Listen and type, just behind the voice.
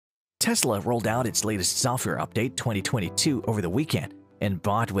Tesla rolled out its latest software update 2022 over the weekend and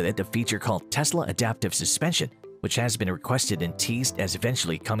brought with it a feature called Tesla Adaptive Suspension, which has been requested and teased as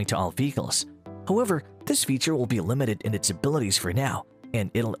eventually coming to all vehicles. However, this feature will be limited in its abilities for now,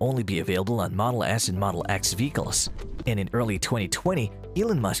 and it'll only be available on Model S and Model X vehicles. And in early 2020,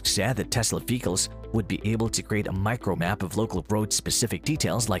 Elon Musk said that Tesla vehicles would be able to create a micro map of local road-specific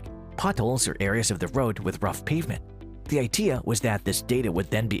details like potholes or areas of the road with rough pavement. The idea was that this data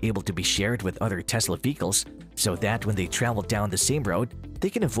would then be able to be shared with other Tesla vehicles so that when they travel down the same road, they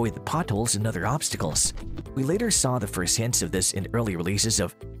can avoid the potholes and other obstacles. We later saw the first hints of this in early releases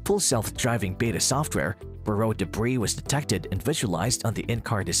of full self-driving beta software where road debris was detected and visualized on the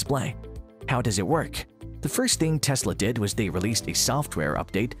in-car display. How does it work? The first thing Tesla did was they released a software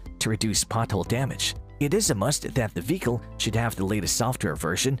update to reduce pothole damage. It is a must that the vehicle should have the latest software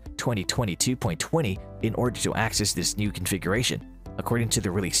version 2022.20 in order to access this new configuration. According to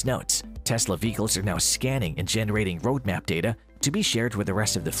the release notes, Tesla vehicles are now scanning and generating roadmap data to be shared with the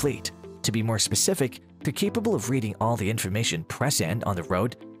rest of the fleet. To be more specific, they're capable of reading all the information present on the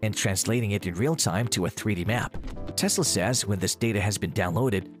road and translating it in real time to a 3D map. Tesla says when this data has been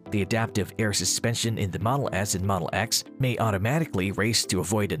downloaded, the adaptive air suspension in the Model S and Model X may automatically race to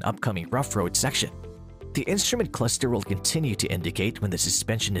avoid an upcoming rough road section. The instrument cluster will continue to indicate when the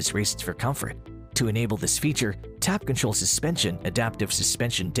suspension is raised for comfort. To enable this feature, tap Control Suspension, Adaptive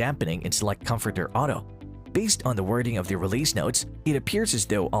Suspension Dampening, and select Comfort or Auto. Based on the wording of the release notes, it appears as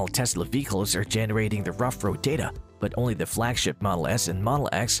though all Tesla vehicles are generating the rough road data, but only the flagship Model S and Model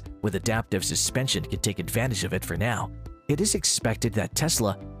X with adaptive suspension can take advantage of it for now. It is expected that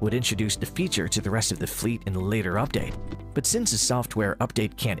Tesla would introduce the feature to the rest of the fleet in a later update. But since the software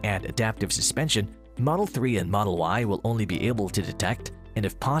update can't add adaptive suspension, Model 3 and Model Y will only be able to detect and,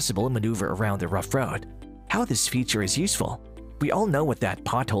 if possible, maneuver around the rough road. How this feature is useful? We all know what that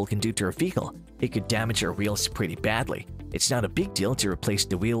pothole can do to our vehicle. It could damage our wheels pretty badly. It's not a big deal to replace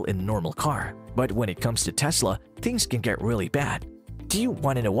the wheel in a normal car. But when it comes to Tesla, things can get really bad. Do you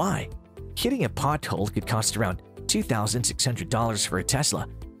want to know why? Hitting a pothole could cost around $2,600 for a Tesla.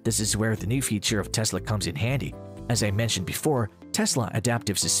 This is where the new feature of Tesla comes in handy. As I mentioned before, Tesla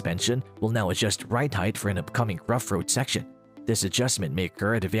Adaptive Suspension will now adjust ride height for an upcoming rough road section. This adjustment may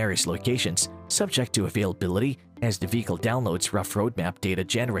occur at various locations, subject to availability as the vehicle downloads rough road map data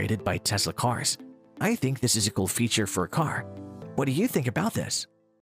generated by Tesla cars. I think this is a cool feature for a car. What do you think about this?